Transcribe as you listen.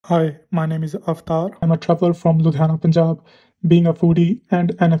Hi, my name is Avtar. I'm a traveler from Ludhiana, Punjab. Being a foodie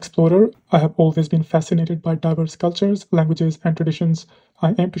and an explorer, I have always been fascinated by diverse cultures, languages, and traditions.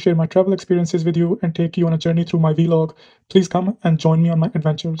 I aim to share my travel experiences with you and take you on a journey through my vlog. Please come and join me on my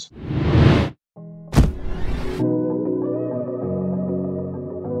adventures.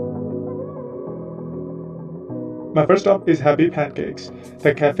 My first stop is Happy Pancakes.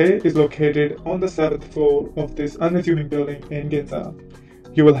 The cafe is located on the 7th floor of this unassuming building in Ginza.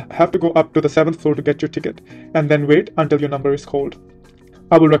 You will have to go up to the 7th floor to get your ticket and then wait until your number is called.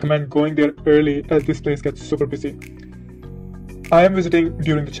 I will recommend going there early as this place gets super busy. I am visiting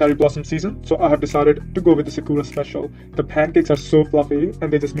during the cherry blossom season, so I have decided to go with the Sakura special. The pancakes are so fluffy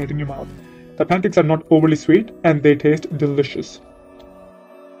and they just melt in your mouth. The pancakes are not overly sweet and they taste delicious.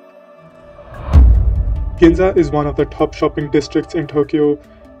 Ginza is one of the top shopping districts in Tokyo.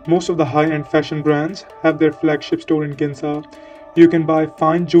 Most of the high-end fashion brands have their flagship store in Ginza. You can buy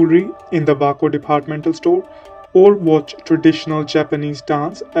fine jewelry in the Wako departmental store or watch traditional Japanese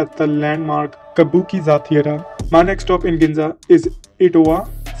dance at the landmark Kabukiza Theater. My next stop in Ginza is Itowa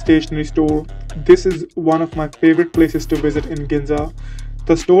Stationery Store. This is one of my favorite places to visit in Ginza.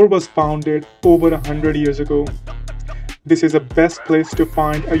 The store was founded over 100 years ago. This is the best place to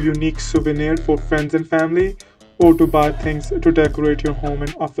find a unique souvenir for friends and family or to buy things to decorate your home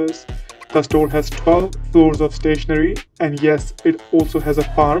and office. The store has 12 floors of stationery, and yes, it also has a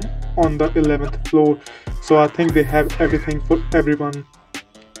farm on the 11th floor, so I think they have everything for everyone.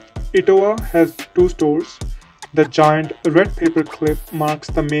 Itowa has two stores. The giant red paper clip marks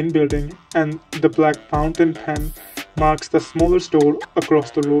the main building and the black fountain pen marks the smaller store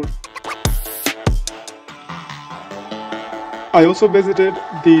across the road. I also visited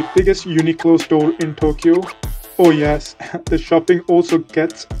the biggest Uniqlo store in Tokyo. Oh yes, the shopping also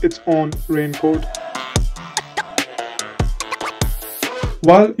gets its own raincoat.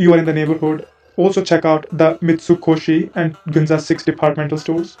 While you are in the neighborhood, also check out the Mitsukoshi and Ginza 6 departmental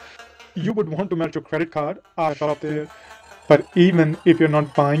stores. You would want to melt your credit card, I shop there. But even if you're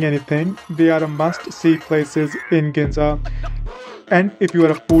not buying anything, they are a must-see places in Ginza. And if you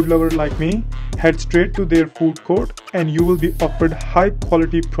are a food lover like me, head straight to their food court and you will be offered high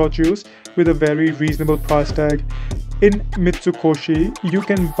quality produce with a very reasonable price tag. In Mitsukoshi, you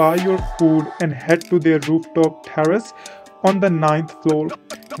can buy your food and head to their rooftop terrace on the 9th floor,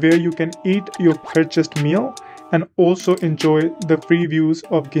 where you can eat your purchased meal and also enjoy the free views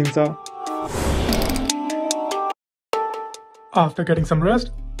of Ginza. After getting some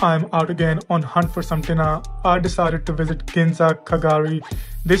rest, I'm out again on hunt for some dinner. I decided to visit Ginza Kagari.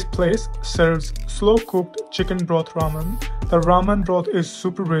 This place serves slow-cooked chicken broth ramen. The ramen broth is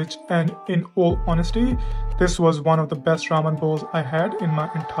super rich and in all honesty, this was one of the best ramen bowls I had in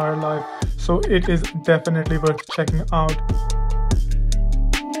my entire life. So it is definitely worth checking out.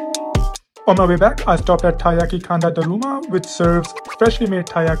 On my way back, I stopped at Taiyaki Kanda Daruma, which serves freshly made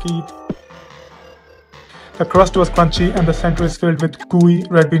taiyaki. The crust was crunchy and the center is filled with gooey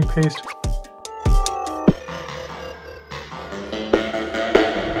red bean paste.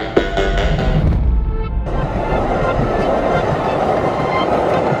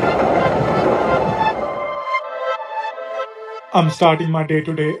 I'm starting my day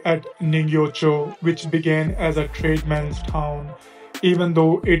today at Ningyocho, which began as a tradesman's town. Even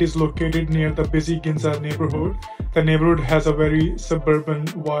though it is located near the busy Ginza neighborhood, the neighborhood has a very suburban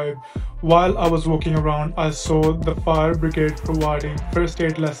vibe. While I was walking around, I saw the fire brigade providing first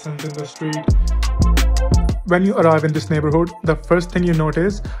aid lessons in the street. When you arrive in this neighborhood, the first thing you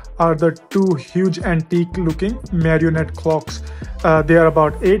notice are the two huge antique-looking marionette clocks. They are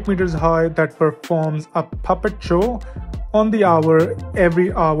about 8 meters high that performs a puppet show on the hour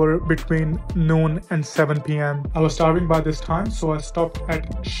every hour between noon and 7 p.m. I was starving by this time, so I stopped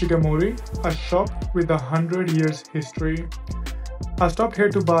at Shigemori, a shop with 100 years history. I stopped here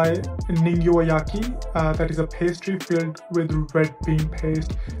to buy ningyoyaki, that is a pastry filled with red bean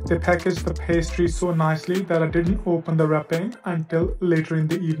paste. They packaged the pastry so nicely that I didn't open the wrapping until later in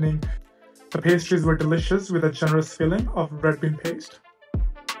the evening. The pastries were delicious with a generous filling of red bean paste.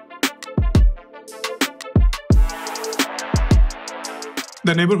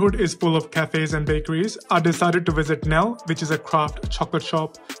 The neighborhood is full of cafes and bakeries. I decided to visit Nell, which is a craft chocolate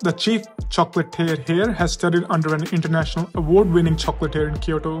shop. The chief chocolatier here has studied under an international award-winning chocolatier in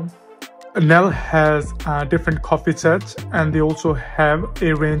Kyoto. Nell has different coffee sets and they also have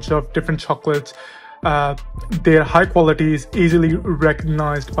a range of different chocolates. Their high quality is easily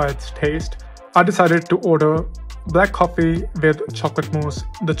recognized by its taste. I decided to order black coffee with chocolate mousse.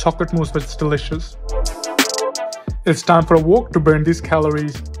 The chocolate mousse was delicious. It's time for a walk to burn these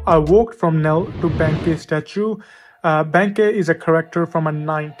calories. I walked from Nell to Benkei statue. Benkei is a character from a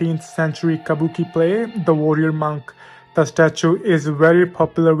 19th century kabuki play, The Warrior Monk. The statue is very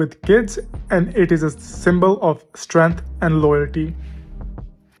popular with kids and it is a symbol of strength and loyalty.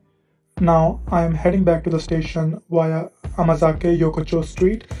 Now I am heading back to the station via Amazake Yokocho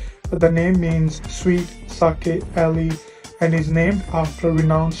Street. The name means sweet sake alley and is named after a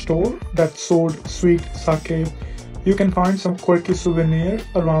renowned store that sold sweet sake. You can find some quirky souvenirs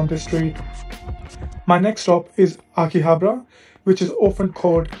around the street. My next stop is Akihabara, which is often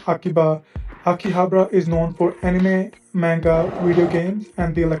called Akiba. Akihabara is known for anime, manga, video games,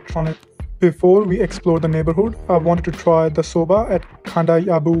 and the electronic. Before we explore the neighborhood, I wanted to try the soba at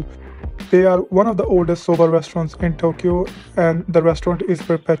Kandayabu. They are one of the oldest soba restaurants in Tokyo, and the restaurant is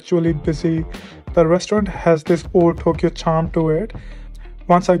perpetually busy. The restaurant has this old Tokyo charm to it.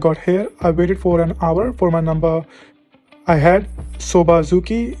 Once I got here, I waited for an hour for my number. I had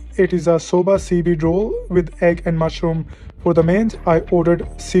sobazuki. It is a soba seaweed roll with egg and mushroom. For the mains, I ordered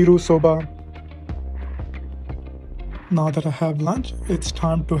siru soba. Now that I have lunch, it's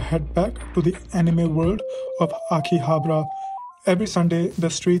time to head back to the anime world of Akihabara. Every Sunday, the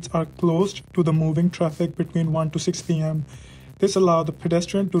streets are closed to the moving traffic between 1 to 6 p.m. This allows the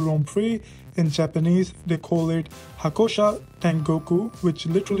pedestrian to roam free. In Japanese, they call it Hakosha Tengoku, which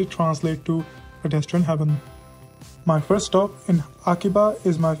literally translates to pedestrian heaven. My first stop in Akiba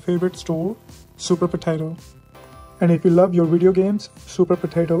is my favorite store, Super Potato. And if you love your video games, Super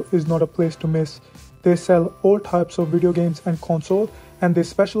Potato is not a place to miss. They sell all types of video games and consoles, and they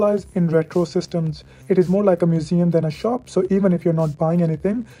specialize in retro systems. It is more like a museum than a shop, so even if you're not buying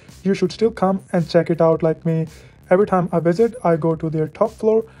anything, you should still come and check it out like me. Every time I visit, I go to their top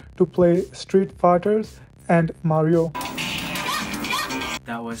floor to play Street Fighters and Mario.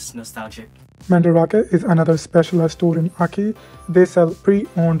 That was nostalgic. Mandarake is another specialized store in Aki. They sell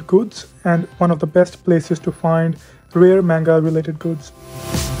pre-owned goods and one of the best places to find rare manga-related goods.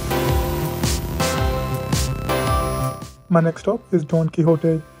 My next stop is Don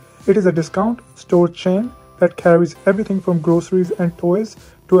Quixote. It is a discount store chain that carries everything from groceries and toys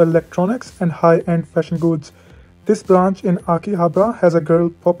to electronics and high-end fashion goods. This branch in Akihabara has a girl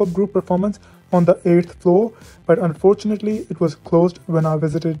pop-up group performance on the 8th floor, but unfortunately it was closed when I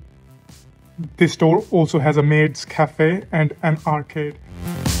visited. This store also has a maid's cafe and an arcade.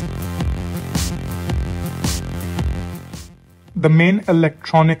 The main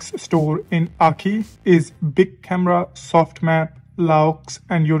electronics store in Aki is Big Camera, Softmap, Laux,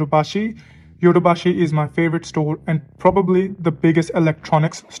 and Yodobashi. Yodobashi is my favorite store and probably the biggest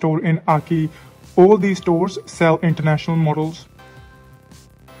electronics store in Aki. All these stores sell international models.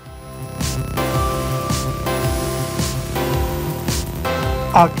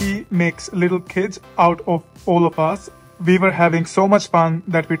 Aki makes little kids out of all of us. We were having so much fun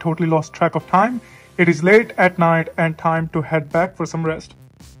that we totally lost track of time. It is late at night and time to head back for some rest.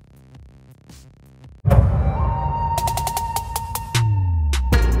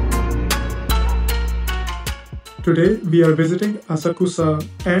 Today we are visiting Asakusa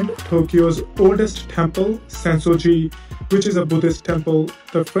and Tokyo's oldest temple, Sensoji, which is a Buddhist temple.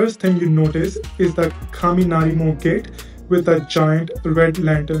 The first thing you notice is the Kaminarimo gate with a giant red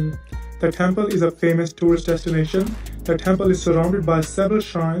lantern. The temple is a famous tourist destination. The temple is surrounded by several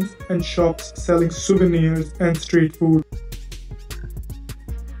shrines and shops selling souvenirs and street food.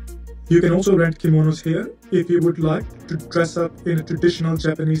 You can also rent kimonos here if you would like to dress up in a traditional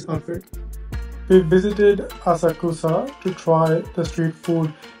Japanese outfit. We visited Asakusa to try the street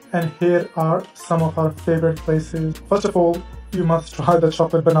food, and here are some of our favorite places. First of all, you must try the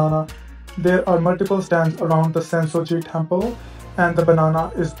chocolate banana. There are multiple stands around the Sensoji temple, and the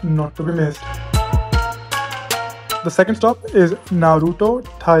banana is not to be missed. The second stop is Naruto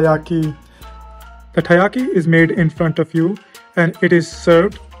Taiyaki. The taiyaki is made in front of you and it is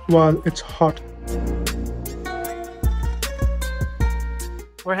served while it's hot.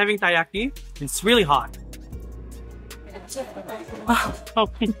 We're having taiyaki. It's really hot. Wow.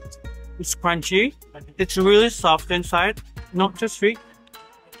 It's crunchy. It's really soft inside, not too sweet.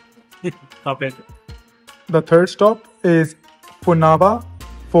 Stop it. The third stop is Funaba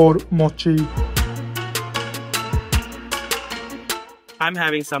for mochi. I'm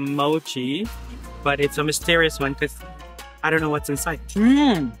having some mochi, but it's a mysterious one because I don't know what's inside.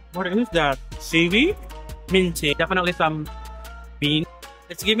 What is that? Seaweed? Minty. Definitely some bean.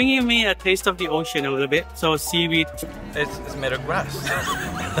 It's giving me a taste of the ocean a little bit. So seaweed. It's made of grass.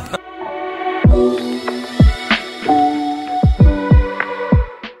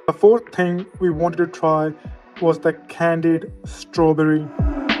 The fourth thing we wanted to try was the candied strawberry.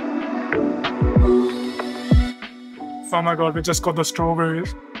 Oh my god, we just got the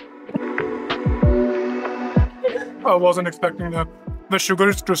strawberries. I wasn't expecting that. The sugar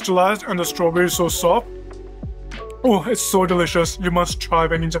is crystallized and the strawberry is so soft. Oh, it's so delicious. You must try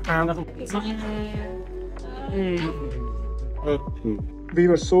when in Japan. We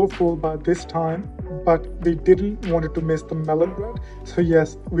were so full by this time, but we didn't want to miss the melon bread. So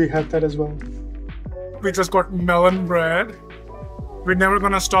yes, we had that as well. We just got melon bread. We're never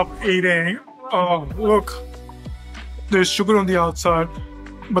gonna stop eating. Oh, look. There's sugar on the outside,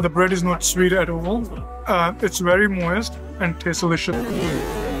 but the bread is not sweet at all. It's very moist and tastes delicious.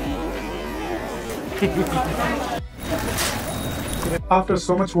 After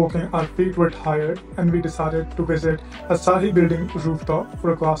so much walking, our feet were tired and we decided to visit Asahi Building rooftop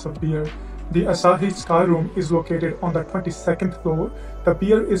for a glass of beer. The Asahi Sky Room is located on the 22nd floor. The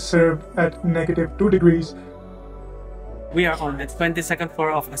beer is served at -2 degrees. We are on the 22nd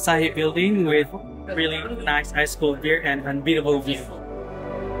floor of Asahi Building with really nice ice cold beer and unbeatable view.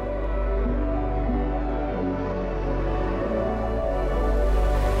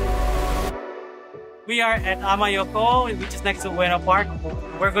 We are at Amayoko, which is next to Ueno Park.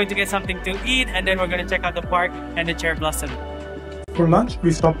 We're going to get something to eat and then we're going to check out the park and the cherry blossom. For lunch,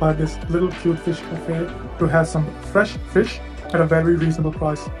 we stopped by this little cute fish cafe to have some fresh fish at a very reasonable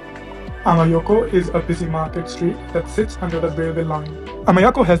price. Amayoko is a busy market street that sits under the railway line.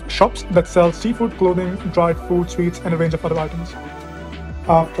 Amayoko has shops that sell seafood, clothing, dried food, sweets, and a range of other items.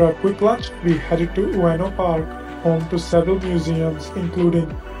 After a quick lunch, we headed to Ueno Park, home to several museums,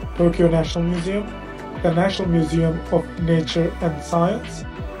 including Tokyo National Museum, the National Museum of Nature and Science,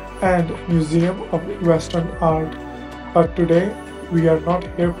 and Museum of Western Art. But today, we are not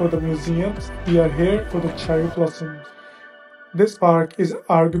here for the museums, we are here for the cherry blossoms. This park is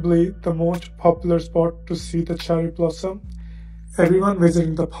arguably the most popular spot to see the cherry blossom. Everyone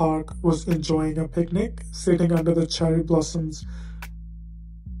visiting the park was enjoying a picnic, sitting under the cherry blossoms.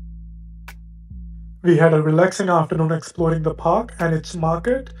 We had a relaxing afternoon exploring the park and its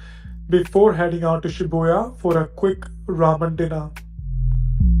market before heading out to Shibuya for a quick ramen dinner.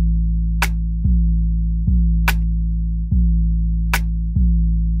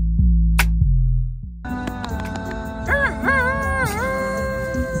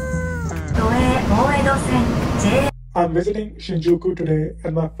 I'm visiting Shinjuku today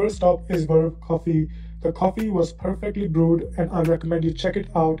and my first stop is Verve Coffee. The coffee was perfectly brewed and I recommend you check it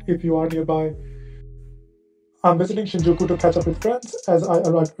out if you are nearby. I'm visiting Shinjuku to catch up with friends. As I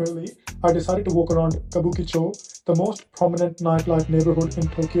arrived early, I decided to walk around Kabukicho, the most prominent nightlife neighborhood in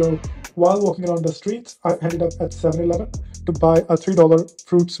Tokyo. While walking around the streets, I ended up at 7-Eleven to buy a $3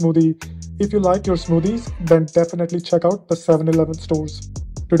 fruit smoothie. If you like your smoothies, then definitely check out the 7-Eleven stores.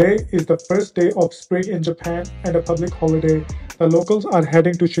 Today is the first day of spring in Japan and a public holiday. The locals are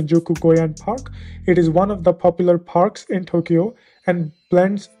heading to Shinjuku Goyan Park. It is one of the popular parks in Tokyo and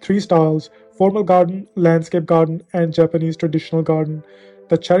blends three styles: formal garden, landscape garden, and Japanese traditional garden.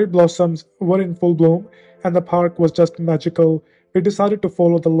 The cherry blossoms were in full bloom and the park was just magical. We decided to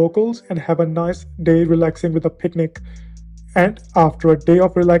follow the locals and have a nice day relaxing with a picnic. And after a day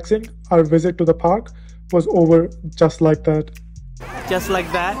of relaxing, our visit to the park was over just like that. Just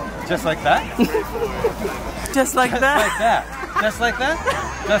like that? Just like that? Just like that? Like that? Just like that?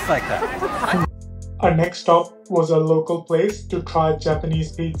 Just like that. Our next stop was a local place to try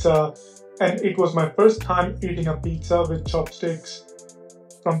Japanese pizza, and it was my first time eating a pizza with chopsticks.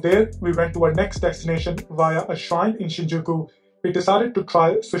 From there, we went to our next destination via a shrine in Shinjuku. We decided to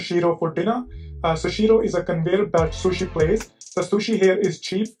try Sushiro for dinner. Sushiro is a conveyor belt sushi place. The sushi here is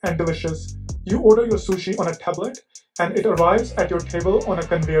cheap and delicious. You order your sushi on a tablet, and it arrives at your table on a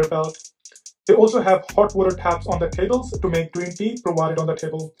conveyor belt. They also have hot water taps on the tables to make green tea provided on the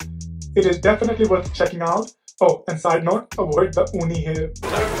table. It is definitely worth checking out. Oh, and side note, avoid the uni here.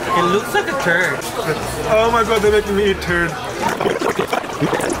 It looks like a turd. Oh my god, they're making me eat turd.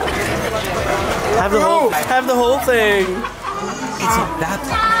 Have the whole thing. It's that.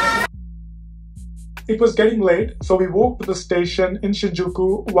 It was getting late, so we walked to the station in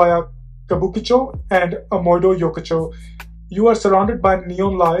Shinjuku via Kabukicho and Amoido Yokocho. You are surrounded by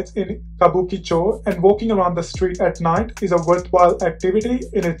neon lights in Kabukicho, and walking around the street at night is a worthwhile activity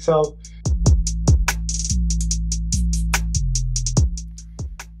in itself.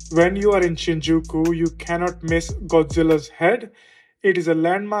 When you are in Shinjuku, you cannot miss Godzilla's head. It is a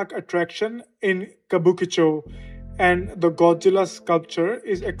landmark attraction in Kabukicho, and the Godzilla sculpture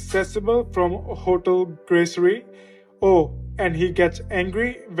is accessible from Hotel Gracery. Oh, and he gets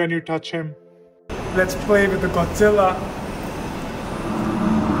angry when you touch him. Let's play with the Godzilla.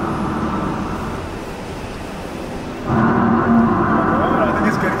 Oh, I think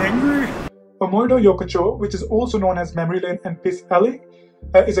he's getting angry. Amoido Yokocho, which is also known as Memory Lane and Peace Alley,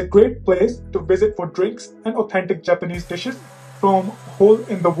 is a great place to visit for drinks and authentic Japanese dishes from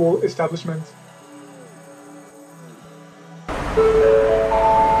hole-in-the-wall establishments.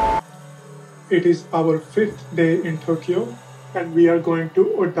 It is our 5th day in Tokyo and we are going to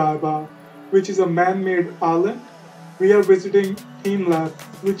Odaiba, which is a man-made island. We are visiting Theme Lab,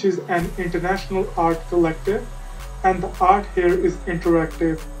 which is an international art collective, and the art here is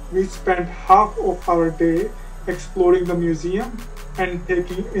interactive. We spent half of our day exploring the museum and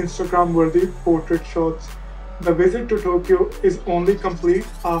taking Instagram-worthy portrait shots. The visit to Tokyo is only complete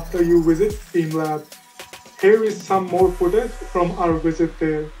after you visit Theme Lab. Here is some more footage from our visit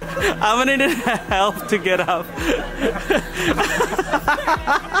there. I'm gonna need help to get up. I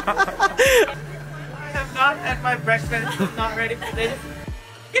have not had my breakfast. I'm not ready for this.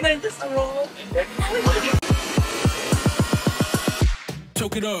 Can I just roll?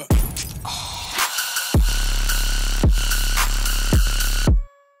 Choke it up.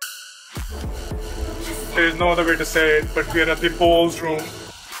 There is no other way to say it, but we are at the bowls room.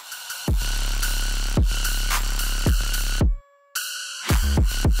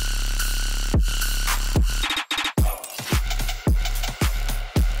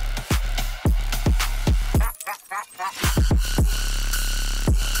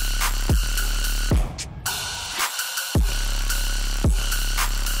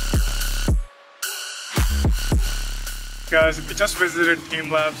 Guys, we just visited Theme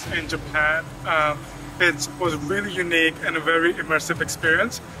Labs in Japan. It was really unique and a very immersive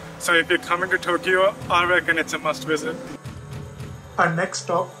experience. So if you're coming to Tokyo, I reckon it's a must visit. Our next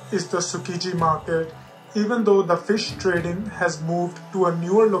stop is the Tsukiji Market. Even though the fish trading has moved to a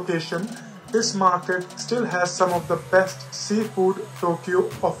newer location, this market still has some of the best seafood Tokyo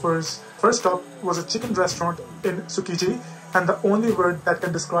offers. First stop was a chicken restaurant in Tsukiji, and the only word that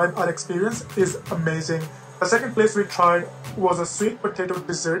can describe our experience is amazing. The second place we tried was a sweet potato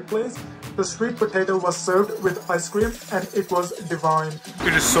dessert place. The sweet potato was served with ice cream and it was divine.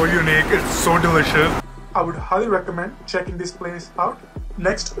 It is so unique, it's so delicious. I would highly recommend checking this place out.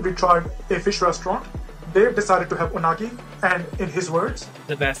 Next, we tried a fish restaurant. Dave decided to have unagi, and in his words,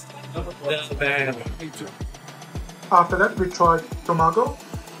 The best. The best. After that, we tried tomago,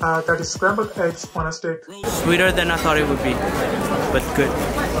 that is scrambled eggs on a stick. Sweeter than I thought it would be, but good.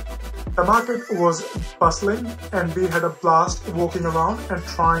 The market was bustling and we had a blast walking around and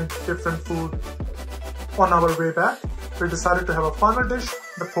trying different food. On our way back, we decided to have a final dish,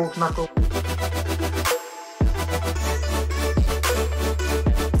 the pork knuckle.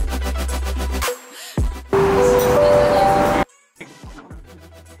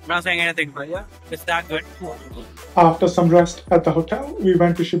 I'm not saying anything, but yeah, it's that good. After some rest at the hotel, we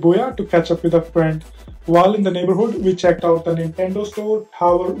went to Shibuya to catch up with a friend. While in the neighborhood, we checked out the Nintendo store,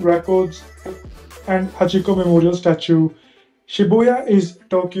 Tower Records, and Hachiko Memorial Statue. Shibuya is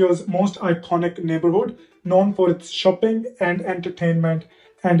Tokyo's most iconic neighborhood, known for its shopping and entertainment,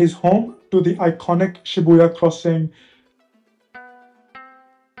 and is home to the iconic Shibuya crossing.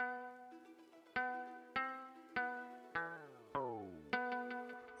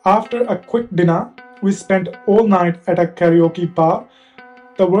 After a quick dinner, we spent all night at a karaoke bar.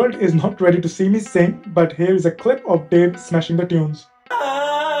 The world is not ready to see me sing, but here is a clip of Dave smashing the tunes.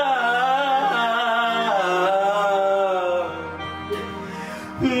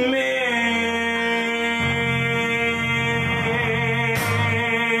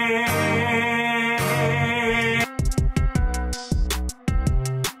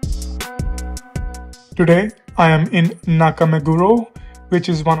 Today, I am in Nakameguro, which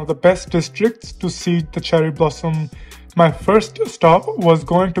is one of the best districts to see the cherry blossom. My first stop was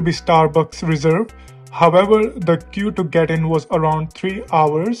going to be Starbucks Reserve. However, the queue to get in was around 3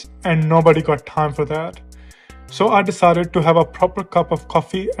 hours and nobody got time for that. So I decided to have a proper cup of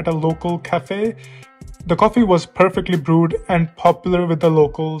coffee at a local cafe. The coffee was perfectly brewed and popular with the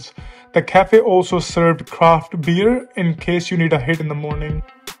locals. The cafe also served craft beer in case you need a hit in the morning.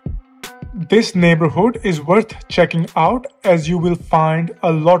 This neighborhood is worth checking out as you will find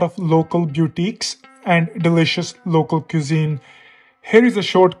a lot of local boutiques and delicious local cuisine. Here is a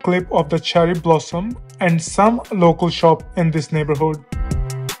short clip of the cherry blossom and some local shop in this neighborhood.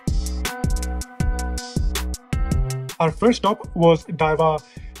 Our first stop was Daiwa.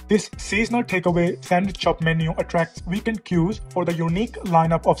 This seasonal takeaway sandwich shop menu attracts weekend queues for the unique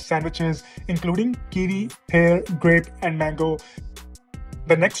lineup of sandwiches including kiwi, pear, grape and mango.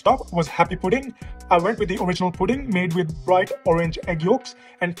 The next stop was Happy Pudding. I went with the original pudding made with bright orange egg yolks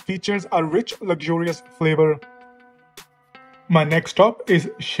and features a rich, luxurious flavor. My next stop is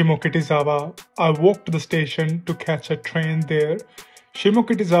Shimokitizawa. I walked to the station to catch a train there.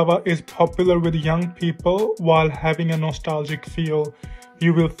 Shimokitizawa is popular with young people while having a nostalgic feel.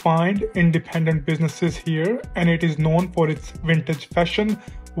 You will find independent businesses here, and it is known for its vintage fashion,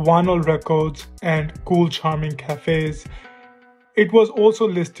 vinyl records, and cool charming cafes. It was also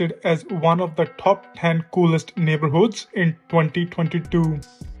listed as one of the top 10 coolest neighborhoods in 2022.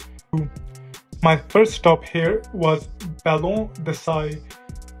 My first stop here was Ballon d'Essai.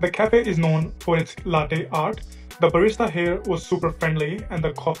 The cafe is known for its latte art. The barista here was super friendly and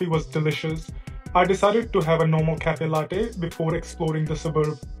the coffee was delicious. I decided to have a normal cafe latte before exploring the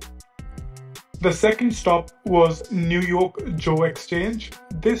suburb. The second stop was New York Joe Exchange.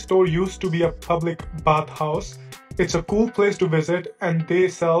 This store used to be a public bathhouse. It's a cool place to visit and they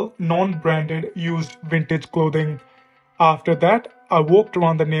sell non-branded used vintage clothing. After that, I walked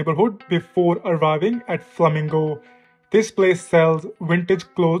around the neighborhood before arriving at Flamingo. This place sells vintage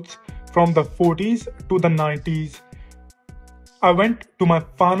clothes from the 40s to the 90s. I went to my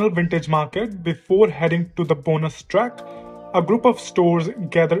final vintage market before heading to the bonus track. A group of stores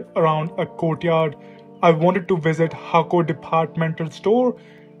gathered around a courtyard. I wanted to visit Hako departmental store,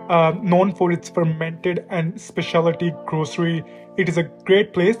 known for its fermented and specialty grocery. It is a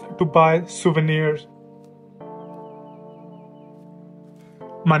great place to buy souvenirs.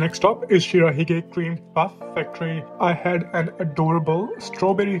 My next stop is Shirahige Cream Puff Factory. I had an adorable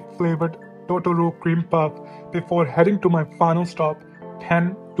strawberry flavored Totoro cream puff before heading to my final stop,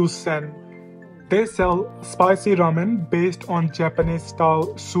 Ten to Sen. They sell spicy ramen based on Japanese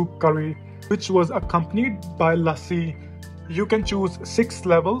style soup curry, which was accompanied by lassi. You can choose 6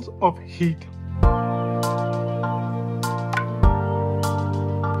 levels of heat.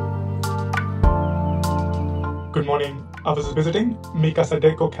 Good morning. I was visiting Mikasa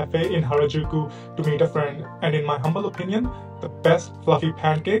Deko Cafe in Harajuku to meet a friend, and in my humble opinion, the best fluffy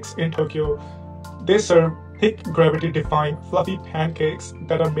pancakes in Tokyo. They serve thick, gravity-defying fluffy pancakes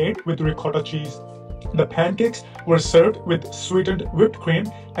that are made with ricotta cheese. The pancakes were served with sweetened whipped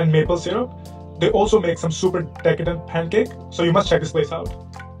cream and maple syrup. They also make some super decadent pancake, so you must check this place out.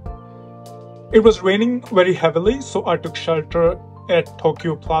 It was raining very heavily, so I took shelter at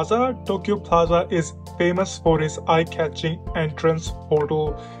Tokyo Plaza. Tokyo Plaza is famous for its eye-catching entrance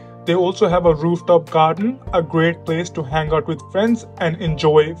portal. They also have a rooftop garden, a great place to hang out with friends and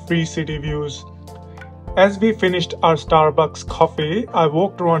enjoy free city views. As we finished our Starbucks coffee, I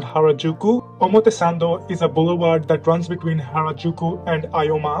walked around Harajuku. Omotesando is a boulevard that runs between Harajuku and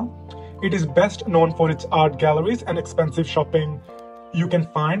Ayoma. It is best known for its art galleries and expensive shopping. You can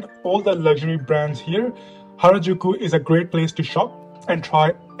find all the luxury brands here. Harajuku is a great place to shop and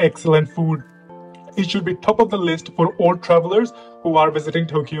try excellent food. It should be top of the list for all travelers who are visiting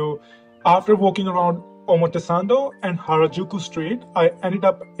Tokyo. After walking around Omotesando and Harajuku Street, I ended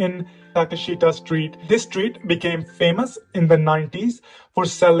up in Takeshita Street. This street became famous in the 90s for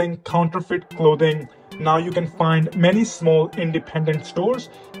selling counterfeit clothing. Now you can find many small independent stores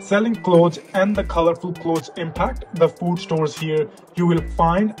selling clothes, and the colorful clothes impact the food stores here. You will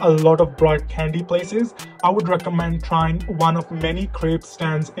find a lot of bright candy places. I would recommend trying one of many crepe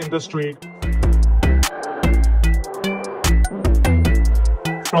stands in the street.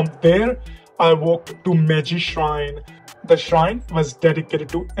 From there, I walked to Meiji Shrine. The shrine was dedicated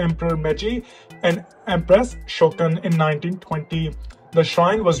to Emperor Meiji and Empress Shokan in 1920. The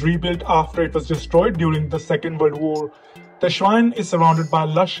shrine was rebuilt after it was destroyed during the Second World War. The shrine is surrounded by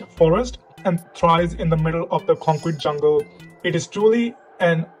lush forest and thrives in the middle of the concrete jungle. It is truly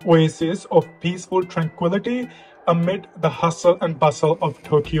an oasis of peaceful tranquility amid the hustle and bustle of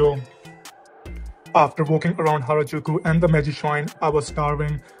Tokyo. After walking around Harajuku and the Meiji Shrine, I was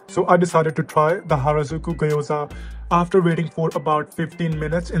starving, so I decided to try the Harajuku gyoza. After waiting for about 15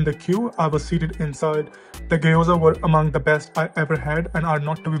 minutes in the queue, I was seated inside. The gyoza were among the best I ever had and are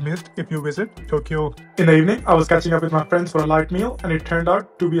not to be missed if you visit Tokyo. In the evening, I was catching up with my friends for a light meal, and it turned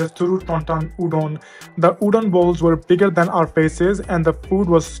out to be a tsuru tontan udon. The udon bowls were bigger than our faces and the food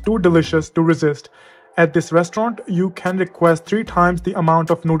was too delicious to resist. At this restaurant, you can request 3 times the amount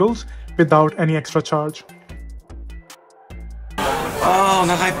of noodles without any extra charge.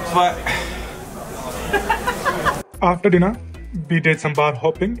 After dinner, we did some bar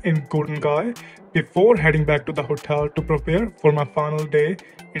hopping in Golden-gai before heading back to the hotel to prepare for my final day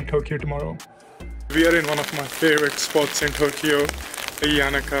in Tokyo tomorrow. We are in one of my favorite spots in Tokyo,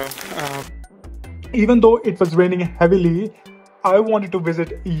 Yanaka. Even though it was raining heavily, I wanted to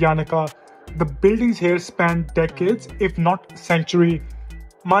visit Yanaka. The buildings here span decades, if not century.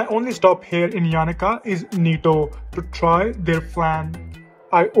 My only stop here in Yanaka is Nito to try their flan.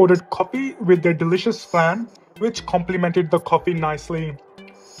 I ordered coffee with their delicious flan, which complemented the coffee nicely.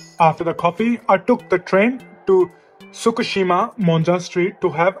 After the coffee, I took the train to Tsukushima Monja Street to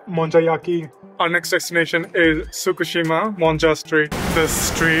have monjayaki. Our next destination is Tsukushima Monja Street. The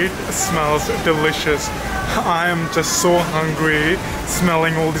street smells delicious. I am just so hungry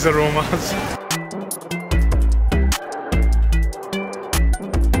smelling all these aromas.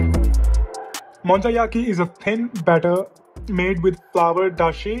 Monjayaki is a thin batter made with flour,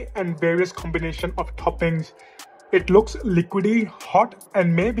 dashi, and various combination of toppings. It looks liquidy, hot,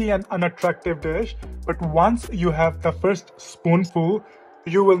 and may be an unattractive dish, but once you have the first spoonful,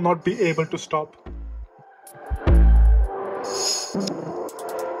 you will not be able to stop.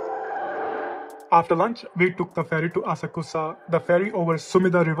 After lunch, we took the ferry to Asakusa. The ferry over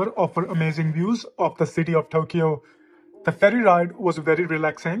Sumida River offered amazing views of the city of Tokyo. The ferry ride was very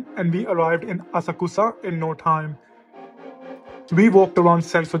relaxing and we arrived in Asakusa in no time. We walked around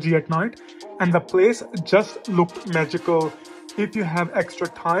Sensoji at night and the place just looked magical. If you have extra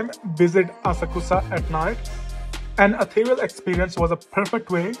time, visit Asakusa at night. An ethereal experience was a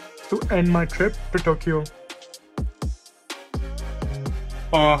perfect way to end my trip to Tokyo.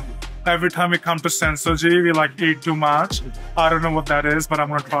 Every time we come to Sensoji, we like eat too much. I don't know what that is, but I'm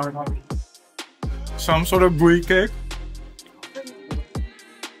gonna try it out. Some sort of bui cake.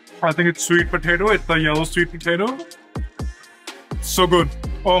 I think it's sweet potato. It's the yellow sweet potato. So good.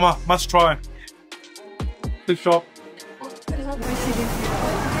 Oh my, must try. This shop.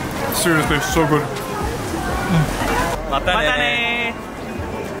 Seriously, so good. Matane.